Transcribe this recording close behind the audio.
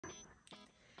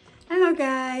Hello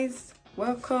guys,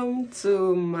 welcome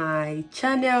to my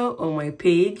channel or my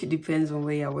page, depends on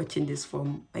where you're watching this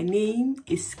from. My name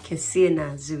is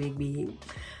Kesena Zuwegbi.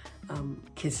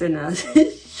 Kesena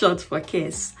short for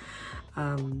Kes.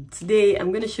 Today I'm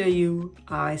going to show you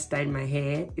how I style my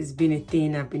hair. It's been a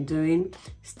thing I've been doing,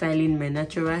 styling my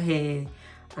natural hair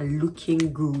and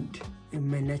looking good in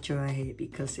my natural hair,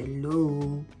 because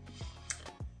hello,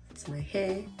 it's my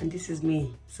hair and this is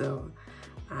me. So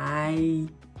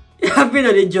I've been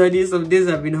on a journey. Some days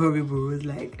have been horrible. It's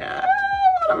like,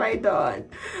 what have I done?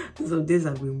 Some days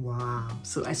have been wow.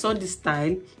 So I saw this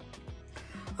style.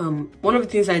 One of the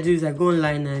things I do is I go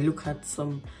online and I look at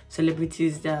some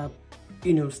celebrities that,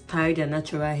 style their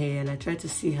natural hair, and I try to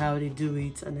see how they do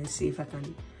it, and I see if I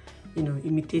can,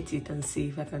 imitate it and see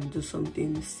if I can do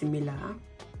something similar,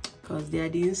 because they are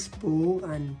the inspo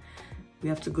and we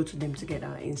have to go to them to get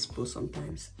our inspo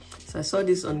sometimes. So I saw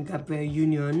this on Gabrielle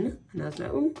Union and I was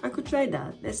like, oh, I could try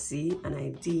that. Let's see. And I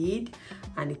did,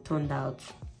 and it turned out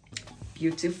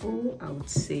beautiful, I would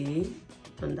say.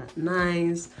 It turned out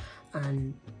nice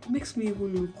and makes me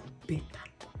even look better.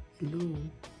 Hello.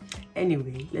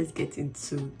 Anyway, let's get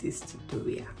into this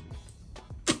tutorial.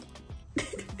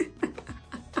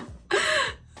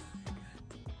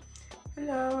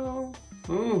 Hello.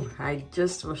 I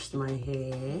just washed my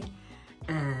hair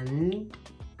and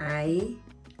I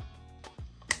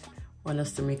want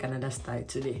us to make another style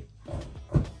today.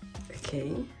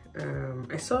 Okay,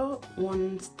 I saw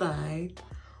one style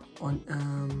on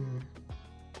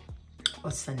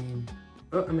what's her name?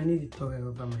 Oh, I'm gonna need the towel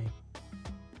over my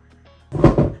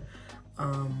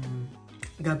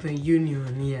Gabrielle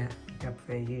Union. Yeah,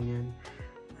 Gabrielle Union.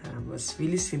 Was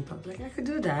really simple. Like, I could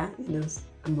do that,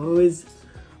 I'm always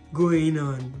going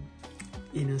on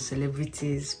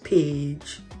celebrities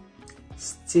page,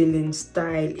 stealing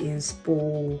style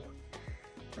inspo.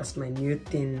 That's my new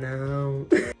thing now.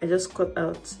 I just cut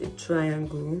out a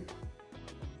triangle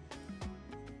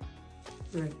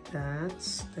like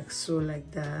that, like so, like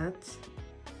that.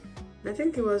 I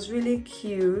think it was really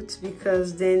cute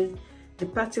because then the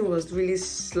pattern was really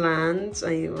slant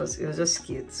and it was just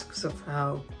cute because of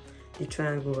how the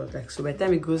triangle was like. So by the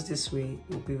time it goes this way,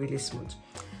 it will be really smooth.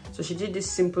 So she did this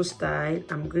simple style.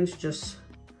 I'm going to just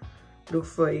look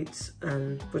for it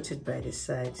and put it by the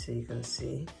side so you can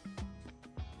see.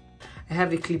 I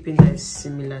have a clipping that is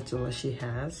similar to what she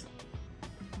has.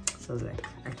 So I was like,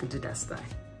 I could do that style.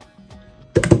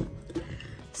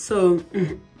 So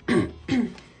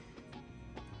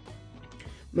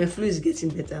my flu is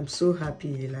getting better. I'm so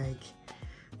happy. Like,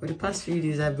 for the past few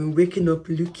days, I've been waking up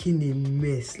looking a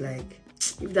mess. Like,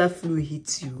 if that flu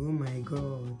hits you, oh my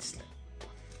god, it's like,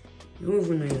 you don't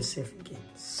even know yourself again.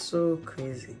 So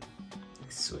crazy, I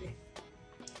swear,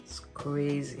 it's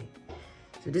crazy.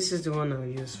 So this is the one I'll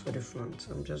use for the front.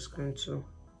 So I'm just going to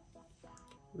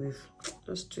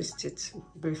just twist it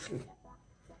briefly.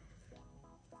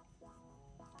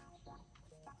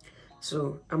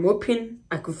 So I'm hoping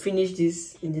I could finish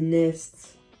this in the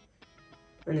next,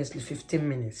 honestly, 15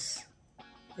 minutes.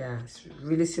 Yeah, it's a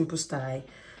really simple style.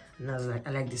 And I was like,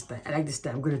 I like this style. I like this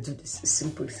style. I'm going to do this. It's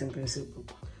simple, simple, simple.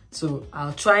 So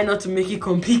I'll try not to make it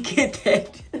complicated.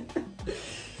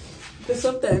 Because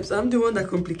sometimes I'm the one that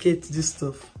complicates this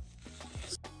stuff.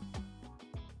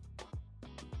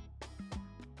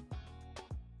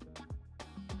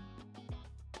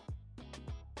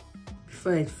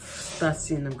 Before I start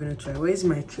seeing, I'm gonna try. Where's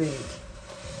my thread?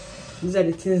 These are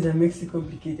the things that makes it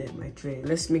complicated, my thread.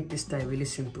 Let's make this style really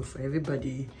simple for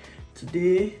everybody.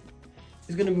 Today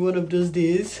is gonna be one of those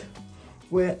days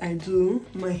where I do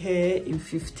my hair in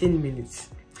 15 minutes.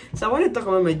 So I want to talk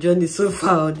about my journey so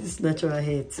far on this natural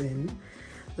hair thing.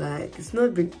 Like, it's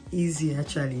not been easy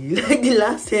actually. Like, the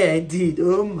last hair I did,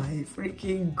 oh my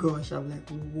freaking gosh, I'm like,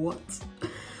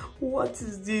 what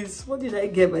is this? What did I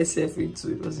get myself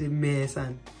into? It was a mess,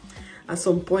 and at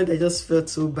some point I just felt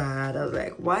so bad. I was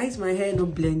like, why is my hair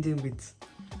not blending with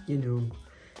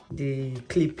the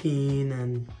clipping?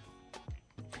 And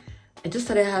I just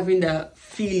started having that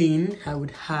feeling I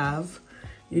would have,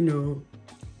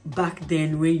 back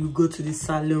then when you go to the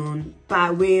salon,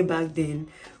 way back then,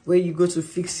 where you go to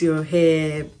fix your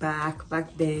hair back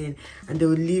then, and they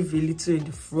would leave a little in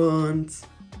the front.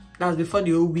 That was before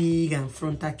the old wig and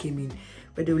frontal came in,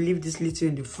 but they will leave this little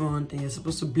in the front and you're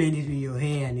supposed to blend it with your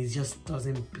hair and it just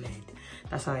doesn't blend.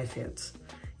 That's how I felt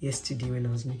yesterday when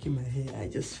I was making my hair.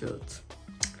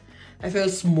 I felt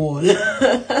small.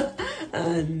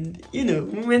 And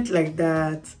moments like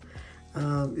that,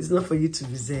 it's not for you to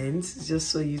resent, it's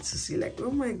just for you to see, like, oh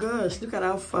my gosh, look at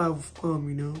how far we've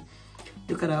come,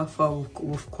 look at how far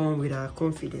we've come with our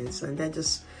confidence. And that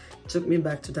just took me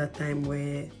back to that time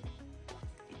where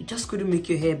you just couldn't make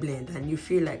your hair blend, and you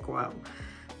feel like, wow,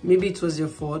 maybe it was your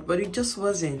fault, but it just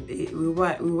wasn't. We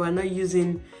were not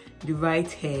using the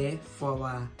right hair for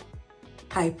our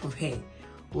type of hair.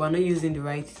 We were not using the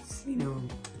right, you know,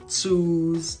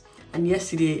 tools. And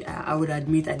yesterday, I would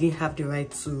admit I didn't have the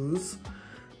right tools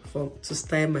to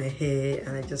style my hair,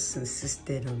 and I just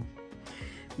insisted on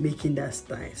making that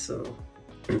style. So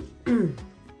it's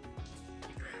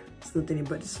not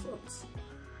anybody's fault.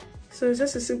 So it's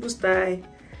just a simple style.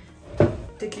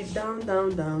 Take it down,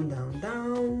 down, down, down,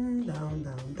 down, down,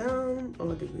 down, down, all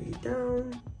the way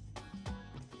down.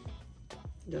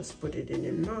 Just put it in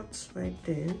a knot right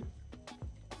there.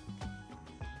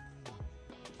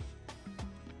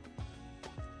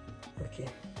 Okay,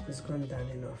 it's gone down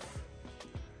enough.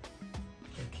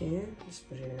 Okay, just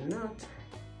put it in a knot.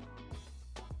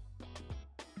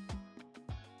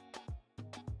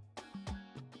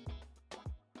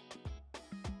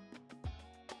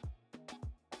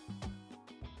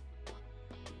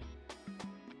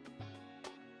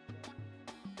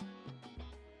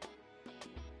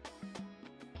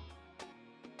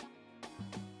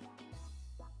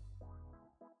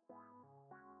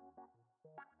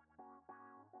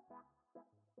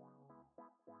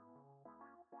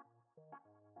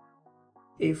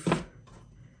 If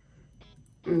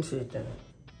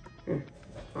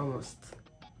almost,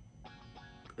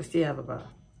 I still have about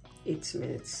 8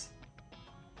 minutes.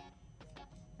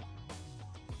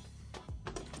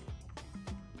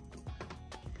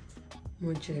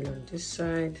 More gel on this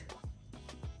side.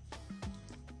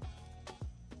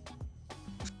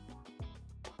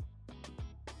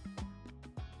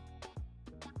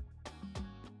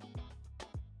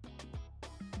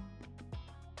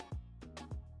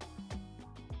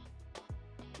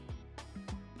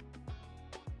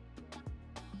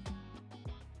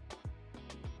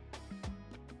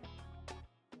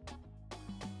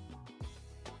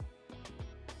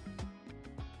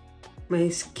 My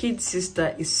kid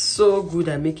sister is so good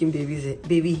at making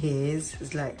baby hairs.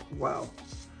 It's like, wow.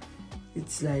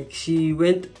 It's like she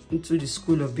went into the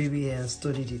school of baby hair and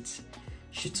studied it.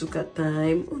 She took her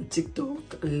time on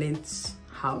TikTok and learned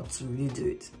how to really do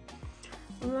it.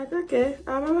 I'm like, okay,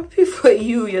 I'm happy for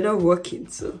you. You're not working,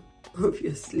 so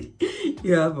obviously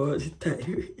you have all the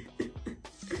time.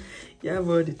 You have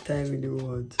all the time in the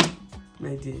world,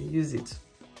 my dear. Use it.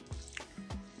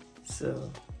 So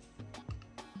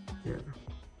yeah,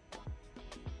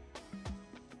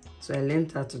 so I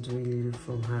learned how to do a little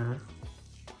from her.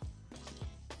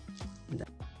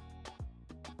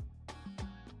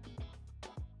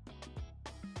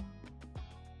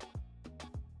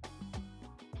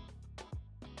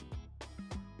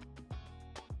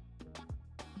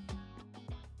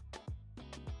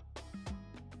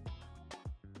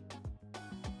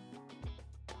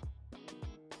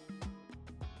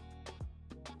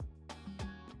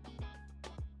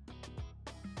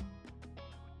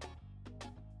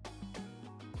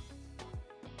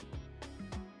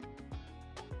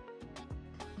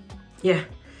 Yeah.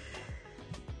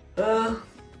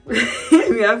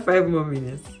 We have 5 more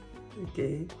minutes.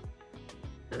 Okay.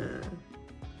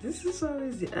 This is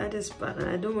always the hardest part, and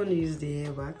I don't want to use the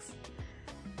hair wax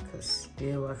because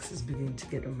the hair wax is beginning to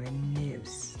get on my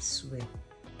nerves. I swear.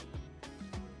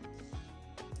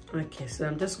 Okay, so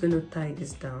I'm just going to tie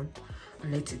this down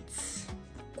and let it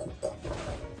cook.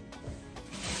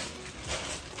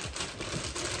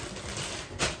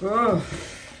 Oh,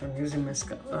 I'm using my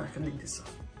scarf. Oh, I can take this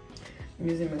off. I'm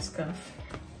using my scarf.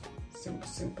 Simple,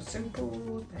 simple,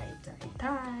 simple. Tie,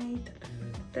 tie,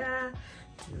 tie.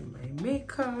 Do my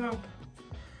makeup.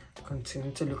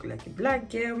 Continue to look like a black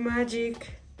girl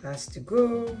magic. That's the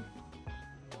goal.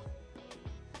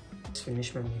 Let's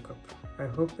finish my makeup. I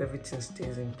hope everything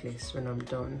stays in place when I'm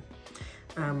done.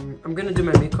 I'm gonna do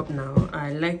my makeup now.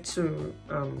 I like to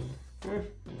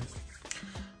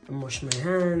wash my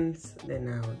hands, then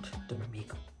I would do my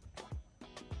makeup.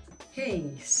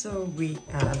 Hey, so we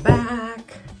are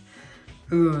back.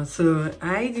 Oh, so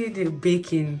I did the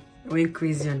baking. I went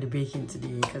crazy on the baking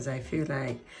today because I feel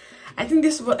like I think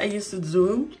this is what I used to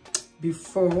do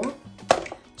before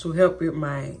to help with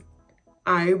my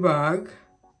eye bag.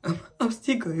 I'm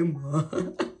still going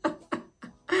more.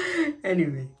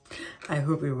 Anyway, I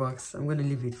hope it works. I'm gonna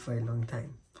leave it for a long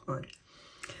time on.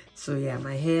 So yeah,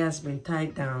 my hair has been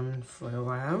tied down for a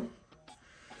while.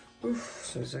 Oof,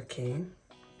 so it's okay.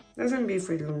 Doesn't be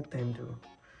for a long time though.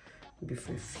 Be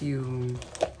for a few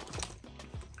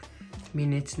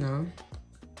minutes now.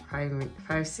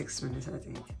 5-6 minutes, I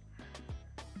think.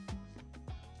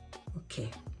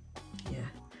 Okay, yeah.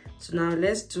 So now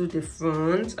let's do the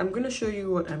front. I'm gonna show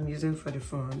you what I'm using for the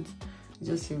front.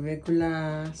 Just a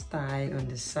regular style on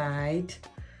the side.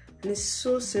 And it's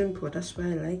so simple, that's why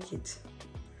I like it.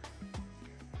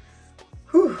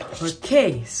 Whew.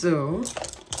 Okay, so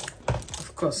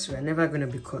of course we're never gonna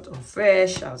be caught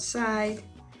unfresh outside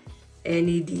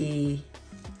any day.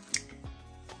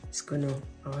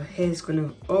 Our hair is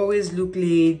gonna always look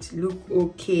laid, look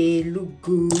okay, look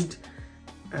good.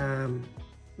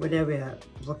 Whether we are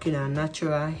rocking our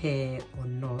natural hair or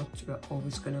not, we're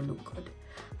always gonna look good.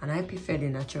 And I prefer the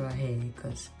natural hair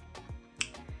because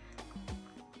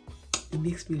it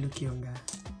makes me look younger.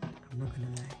 I'm not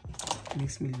gonna lie, it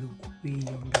makes me look way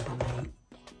younger than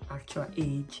my actual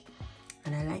age,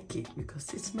 and I like it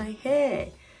because it's my hair.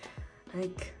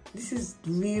 Like, this is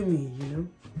real me, you know.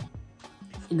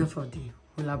 Enough of the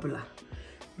hula bula.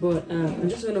 But I'm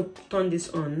just gonna turn this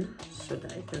on so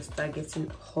that I can start getting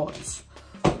hot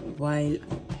while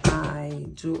I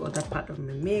do other part of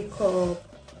my makeup,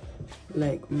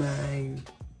 like my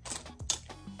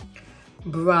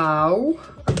brow.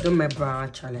 I've done my brow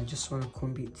actually. I just want to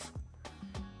comb it.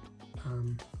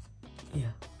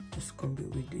 Yeah, just comb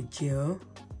it with the gel.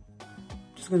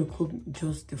 Just gonna comb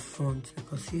just the front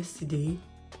because yesterday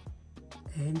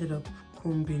I ended up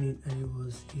combing it and it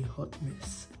was a hot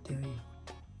mess. There you go.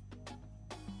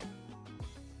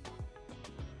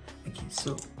 Okay,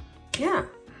 so yeah,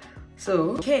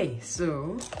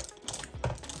 so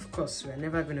of course we're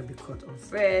never gonna be caught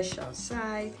unfresh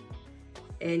outside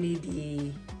any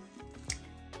day.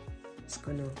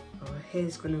 Our hair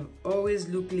is gonna always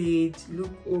look laid,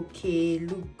 look okay,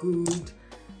 look good.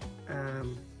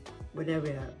 Whether we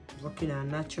are rocking our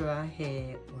natural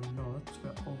hair or not,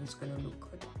 we're always gonna look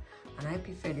good. And I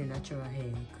prefer the natural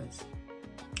hair because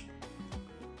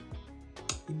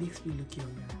it makes me look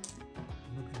younger.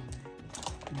 I'm not gonna lie,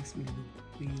 it makes me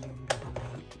look way younger than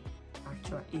my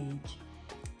actual age,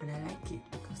 and I like it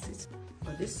because it's.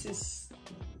 But this is.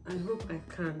 I hope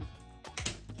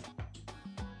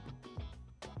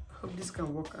this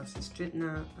can work as a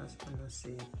straightener, as I'm gonna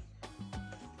say.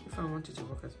 If I want it to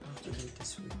work, I have to do it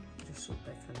this way. Just hope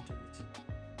I can do it.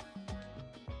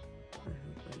 I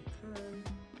hope I can.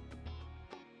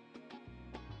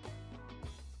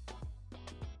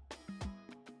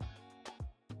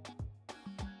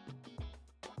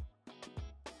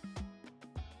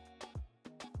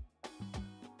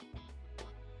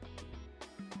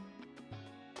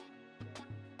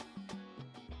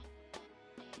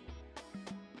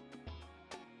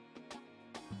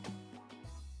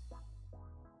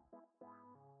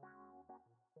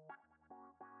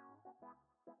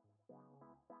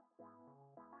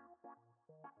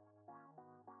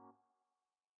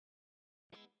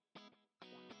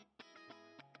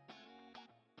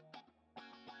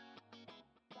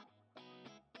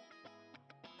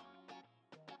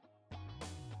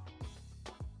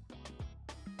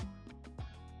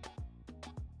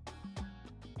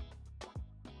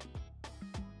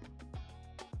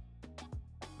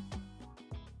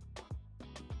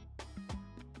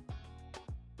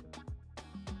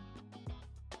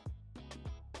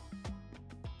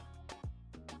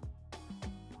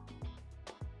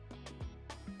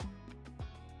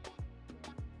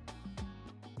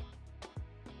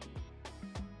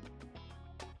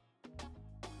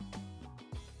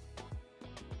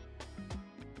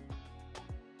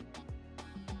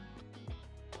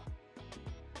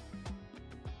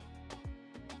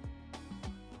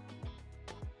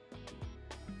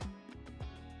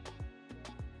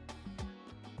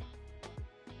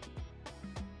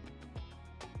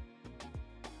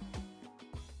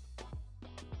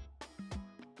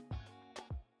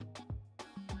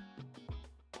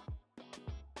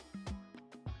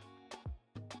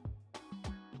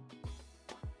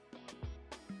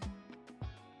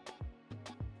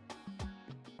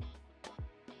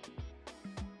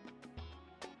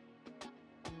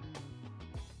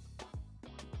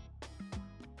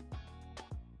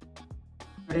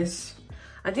 This,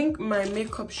 I think my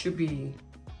makeup should be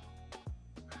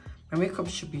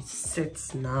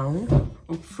set now.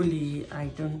 Hopefully I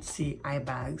don't see eye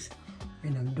bags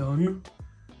when I'm done,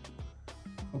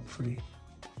 hopefully.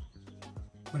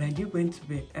 But I went to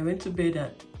bed. I went to bed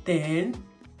at 10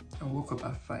 and woke up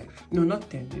at 5. No, not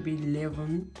 10, maybe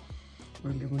 11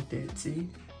 or 11:30.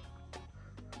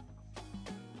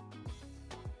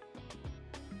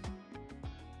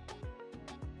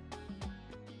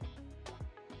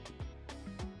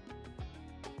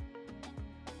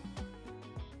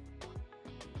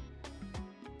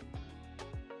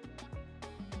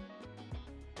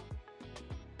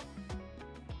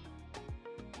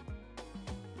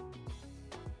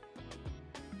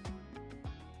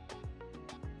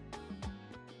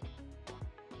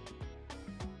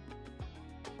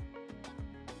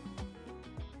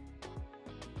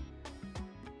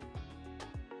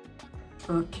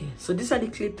 Okay, so these are the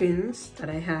clippings that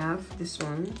I have. This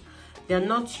one, they are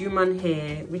not human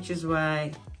hair, which is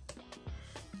why,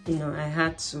 you know, I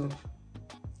had to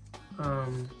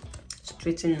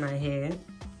straighten my hair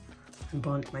and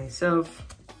bond myself,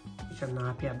 which I'm not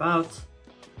happy about,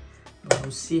 but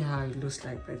we'll see how it looks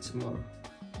like by tomorrow.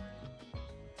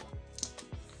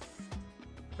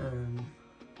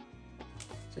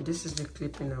 So this is the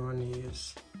clipping I want to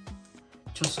use,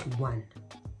 just one.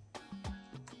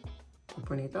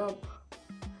 Open it up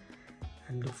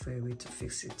and look for a way to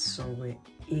fix it somewhere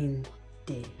in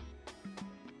there.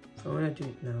 So I want to do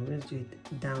it now. I'm going to do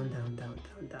it down, down, down,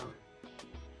 down, down.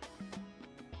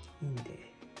 In there.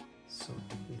 So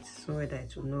it's somewhere that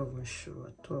it will not even show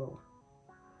at all.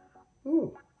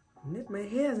 Oh, my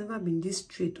hair has never been this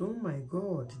straight. Oh my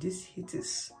god, this heat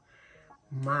is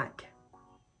mad.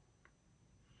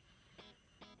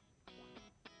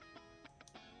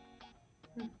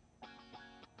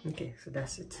 Okay, so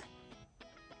that's it.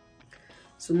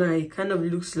 So now it kind of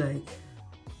looks like,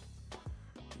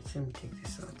 let me take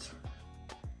this out,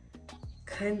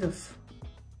 kind of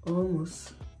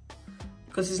almost,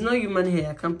 because it's not human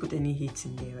hair, I can't put any heat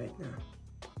in there right now.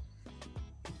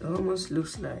 It almost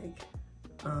looks like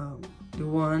the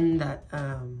one that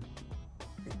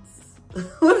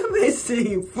what am I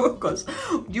saying? Focus.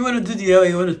 Do you want to do the hair or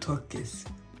you want to talk this?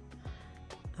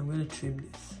 I'm going to trim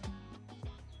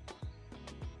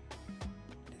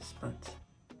this part.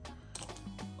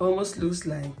 Almost looks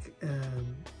like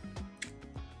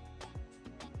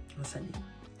what's that name?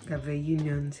 Gavin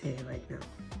Union's hair right now.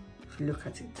 If you look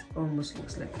at it, almost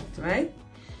looks like it, right?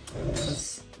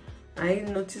 Because I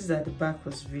noticed that the back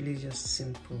was really just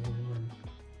simple,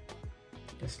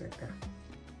 just like that.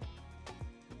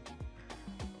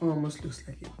 Almost looks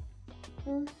like it.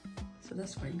 So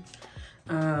that's fine.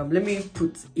 Let me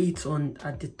put it on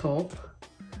at the top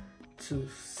to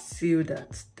seal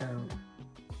that down.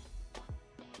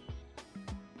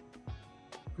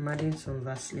 I'm adding some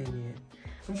Vaseline here.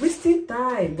 I'm wasting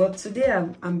time, but today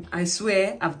I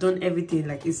swear I've done everything.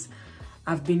 Like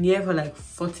I've been here for like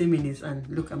 40 minutes and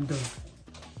look, I'm done.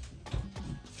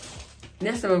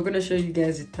 Next time I'm gonna show you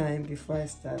guys the time before I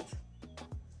start.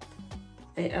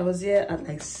 I was here at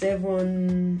like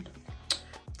 7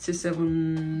 to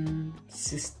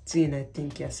 7:16, I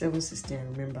think. Yeah, 7:16, I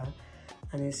remember.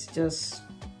 And it's just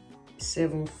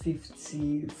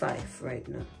 7:55 right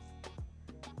now.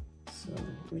 So,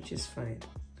 which is fine.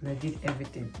 And I did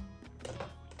everything.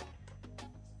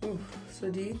 Oof, so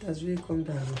the heat has really come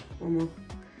down.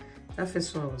 That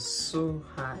first one was so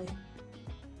high.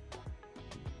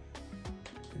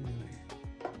 Anyway.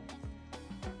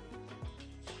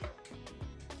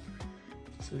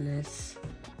 So let's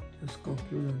just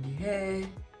conclude on the hair.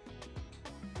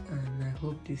 And I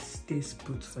hope this stays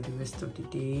put for the rest of the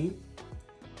day.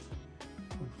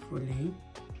 Hopefully.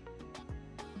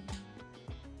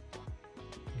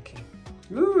 Okay.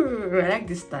 Ooh, I like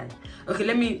this style. Okay,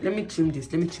 let me trim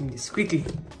this. Let me trim this quickly.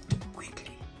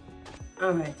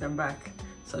 All right, I'm back.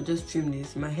 So I'll just trim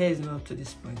this. My hair is not up to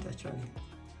this point actually,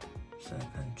 so I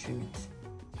can trim it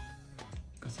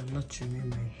because I'm not trimming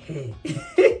my hair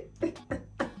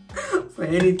for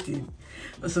anything.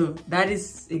 So that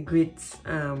is a great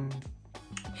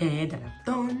hair that I've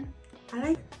done. I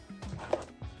like it.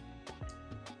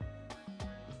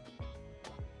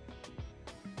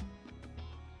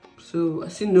 So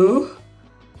as you know,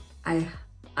 I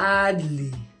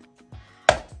hardly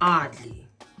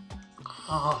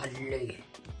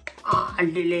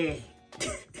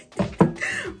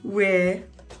wear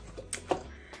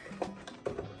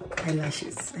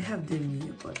eyelashes. I have them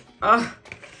here, but I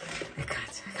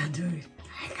can't do it.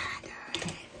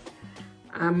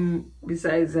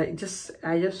 Besides, I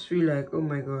just feel like, oh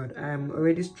my god, I'm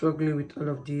already struggling with all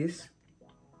of this.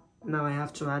 Now I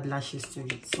have to add lashes to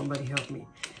it. Somebody help me.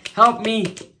 Help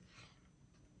me!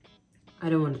 I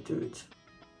don't want to do it.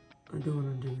 I don't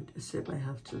want to do it, except I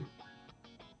have to.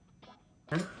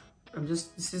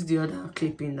 This is the other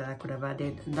clipping that I could have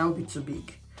added, and that would be too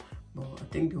big. But I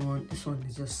think this one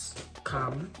is just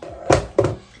calm.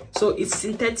 So it's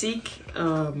synthetic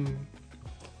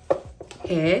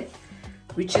hair,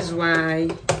 which is why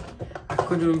I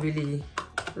couldn't really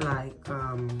like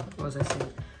what was I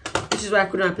saying? Which is why I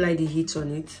couldn't apply the heat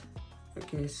on it.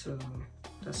 Okay, so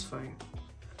that's fine.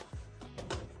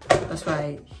 That's why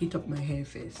I heat up my hair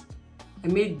first. I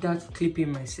made that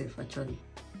clipping myself actually,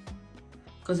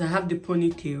 because I have the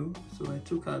ponytail, so I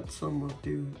took out some of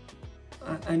the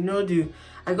I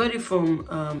got it from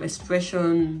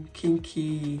Expression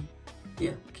Kinky,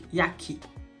 yeah, Yaki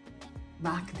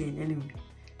back then. Anyway,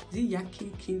 is it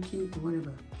Yaki Kinky or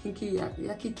whatever, Kinky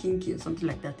Yaki Kinky or something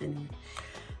like that. Anyway,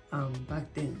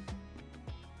 back then.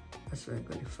 That's where I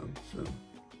got it from. So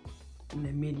when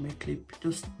I made my clip,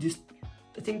 just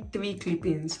I think 3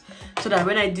 clip-ins, so that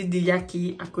when I did the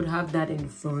yaki, I could have that in the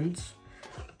front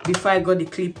before I got the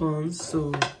clip-ons.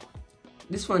 So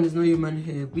this one is not human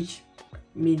hair, which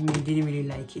made me didn't really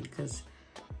like it because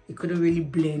it couldn't really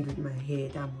blend with my hair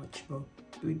that much. But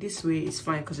with this way, it's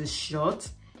fine because it's short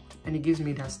and it gives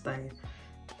me that style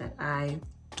that I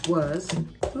was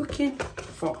looking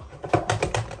for.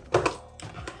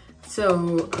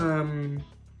 So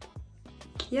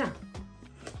yeah,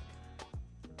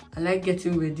 I like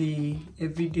getting ready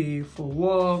every day for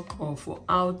work or for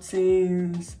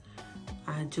outings.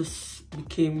 I just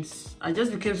became so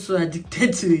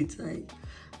addicted to it. Like,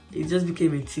 it just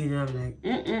became a thing. I'm like,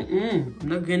 I'm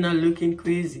not going out looking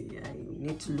crazy. I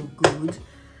need to look good,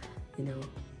 you know.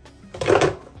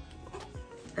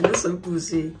 I know some people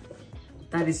say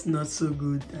that is not so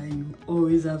good, that you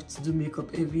always have to do makeup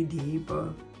every day,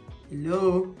 but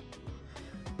hello,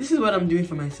 this is what I'm doing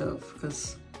for myself,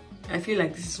 because I feel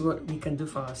like this is what we can do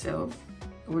for ourselves.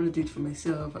 I want to do it for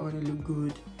myself. I want to look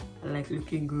good. I like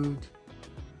looking good.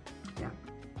 Yeah.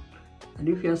 And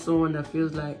if you're someone that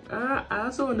feels like, I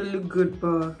also want to look good,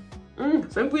 but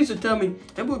some people used to tell me,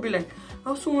 people would be like, I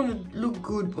also want to look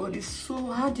good, but it's so,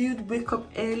 how do you wake up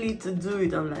early to do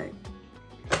it? I'm like,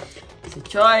 it's a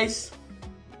choice.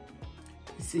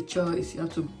 It's a choice. You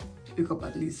have to wake up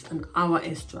at least an hour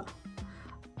extra,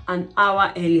 an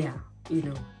hour earlier, you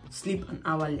know, sleep an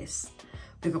hour less,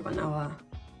 wake up an hour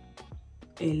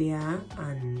earlier.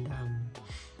 And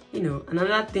you know,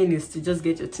 another thing is to just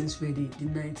get your things ready the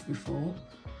night before.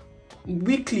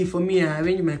 Weekly, for me, I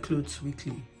arrange my clothes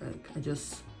weekly. Like, I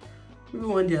just, maybe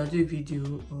one day I'll do a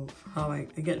video of how I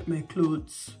get my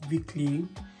clothes weekly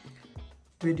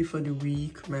ready for the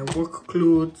week. My work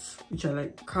clothes, which are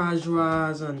like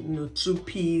casuals and, you know,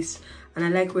 2-piece, and I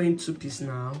like wearing 2-piece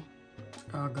now.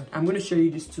 Oh god, I'm going to show you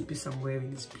this 2-piece I'm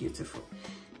wearing. It's beautiful.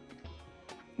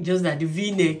 Just that the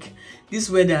v-neck, this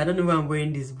weather, I don't know why I'm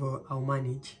wearing this, but I'll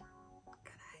manage.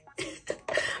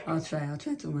 I'll try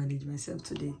to manage myself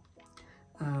today.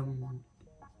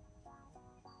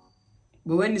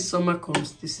 But when the summer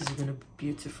comes, this is gonna be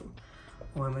beautiful.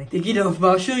 Or I might take it off, but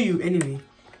I'll show you anyway.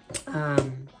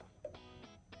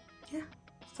 Yeah,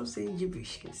 stop saying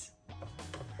gibberish, guys.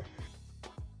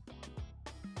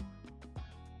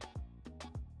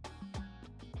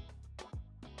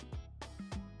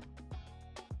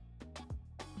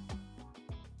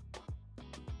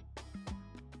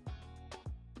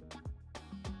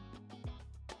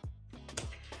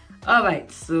 All right,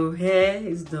 so hair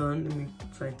is done. Let me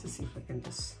try to see if I can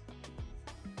just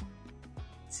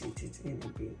sit it in a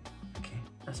bit. Okay,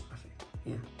 that's perfect.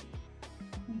 Yeah.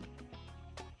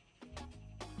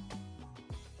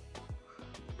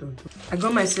 I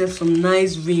got myself some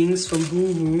nice rings from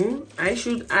Boohoo. I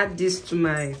should add this to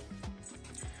my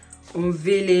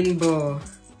unveiling, but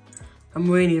I'm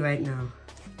wearing it right now.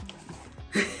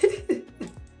 I'm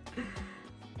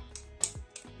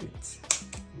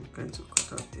going to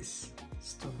cut out this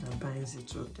stuff that binds the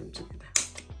two of them together.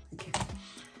 Okay,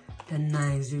 they're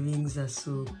nice. The rings are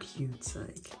so cute.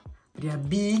 Like, they are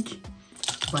big,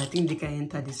 but I think they can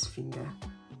enter this finger.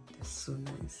 They're so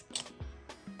nice.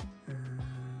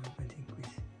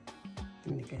 I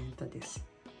think they can enter this.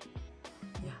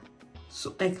 Yeah.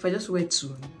 So like if I just wear 2,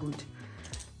 I'm good.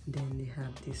 Then they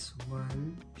have this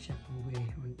one which I can wear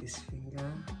on this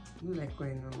finger. I don't like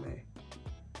wearing on my,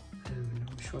 I don't know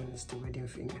which one is the wedding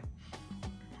finger.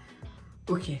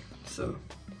 Okay, so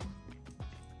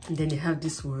and then they have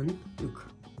this one. Look.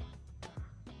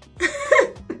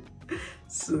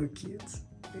 So cute.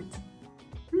 Wait.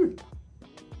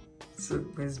 So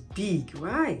it's big.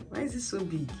 Why is it so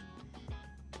big?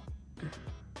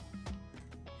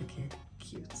 Okay,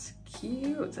 cute.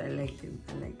 I like them.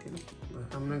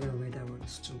 But I'm not gonna wear that one.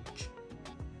 It's too much.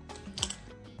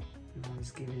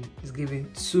 It's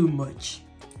giving too much.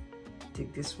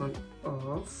 Take this one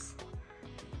off.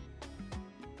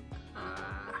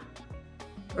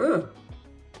 Oh,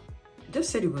 I just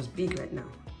said it was big right now.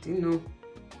 Didn't know.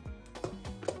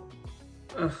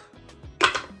 Okay.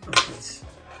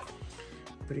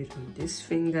 Put it on this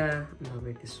finger. I'm gonna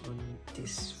wear this one on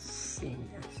this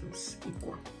finger, so it's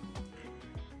equal.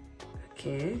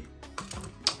 Okay.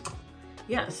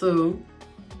 Yeah, so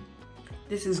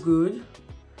this is good.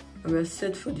 And we're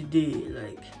set for the day.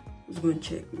 Like, who's gonna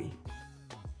check me?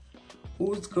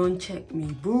 Who's gonna check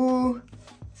me? Boo!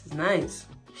 This is nice.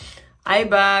 Eye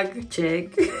bag,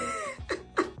 check.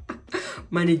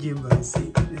 Manageable. See,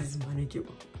 this is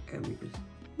manageable. Can we just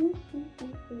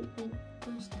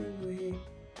don't stay your hair.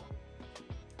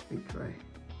 Let me try.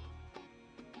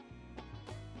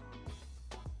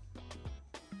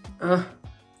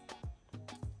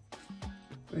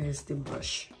 Where's the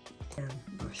brush? Yeah,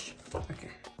 brush.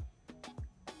 Okay.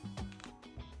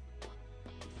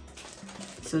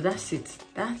 So that's it.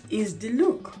 That is the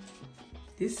look.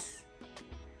 That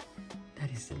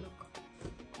is the look.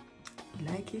 You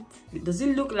like it? Does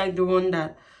it look like the one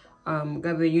that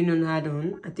Gabrielle Union had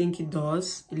on? I think it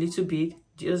does a little bit.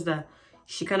 Just that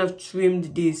she kind of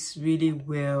trimmed this really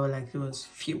well, like it was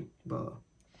few, but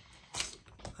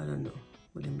I don't know.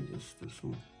 But let me just do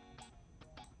some.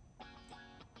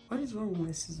 What is wrong with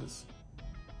my scissors?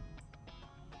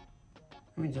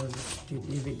 Let me just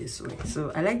leave it this way.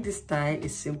 So I like this style.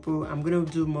 It's simple. I'm gonna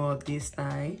do more of this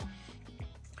style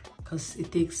because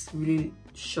it takes really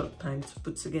short time to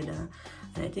put together,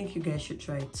 and I think you guys should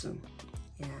try it too.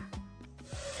 Yeah.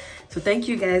 So thank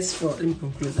you guys for, let me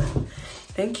conclude that.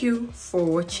 Thank you for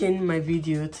watching my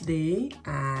video today.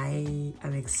 I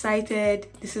am excited.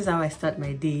 This is how I start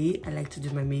my day. I like to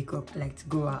do my makeup. I like to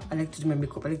go out. I like to do my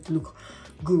makeup. I like to look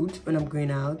good when I'm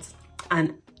going out.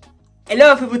 And a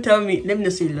lot of people tell me, let me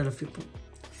not say a lot of people,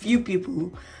 few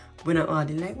people when I'm out,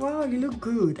 they're like, wow, you look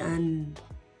good. And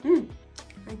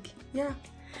like, yeah,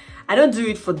 I don't do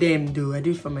it for them though, I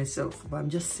do it for myself. But I'm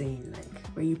just saying, like,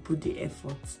 when you put the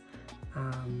effort,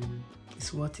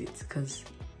 it's worth it, because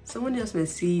someone else may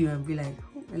see you and be like,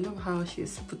 oh, I love how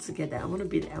she's put together. I want to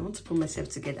be there. I want to put myself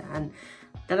together. And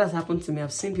that has happened to me.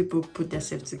 I've seen people put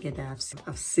themselves together.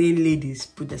 I've seen ladies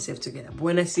put themselves together. But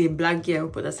when I see a black girl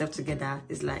put herself together,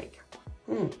 it's like,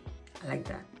 I like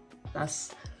that.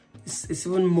 It's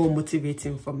even more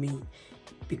motivating for me,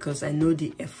 because I know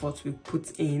the effort we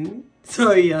put in.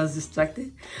 Sorry, I was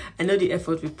distracted. I know the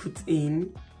effort we put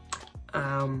in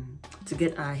to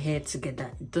get our hair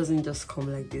together. It doesn't just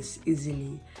come like this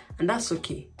easily, and that's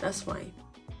okay. That's fine.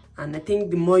 And I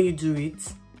think the more you do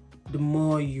it, the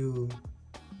more you,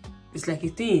 it's like a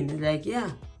thing. It's like,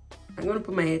 yeah, I'm gonna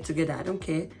put my hair together. I don't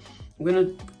care. I'm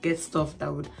gonna get stuff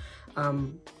that would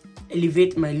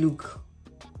elevate my look,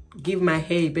 give my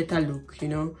hair a better look, you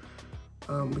know,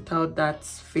 without that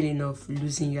feeling of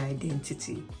losing your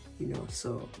identity, you know.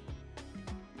 So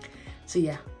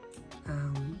yeah,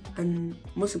 and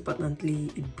most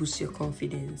importantly, it boosts your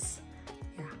confidence.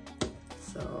 Yeah,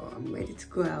 so I'm ready to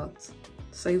go out.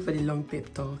 Sorry for the long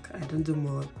pep talk. I don't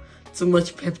do too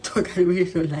much pep talk. I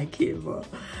really don't like it, but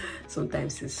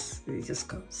sometimes it just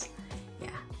comes. Yeah,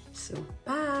 so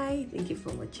bye. Thank you for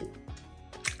watching.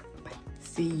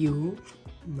 See you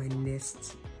my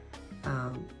next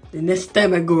the next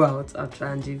time I go out. I'll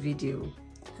try and do a video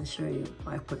and show you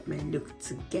how I put my look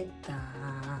together.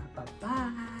 Bye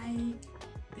bye.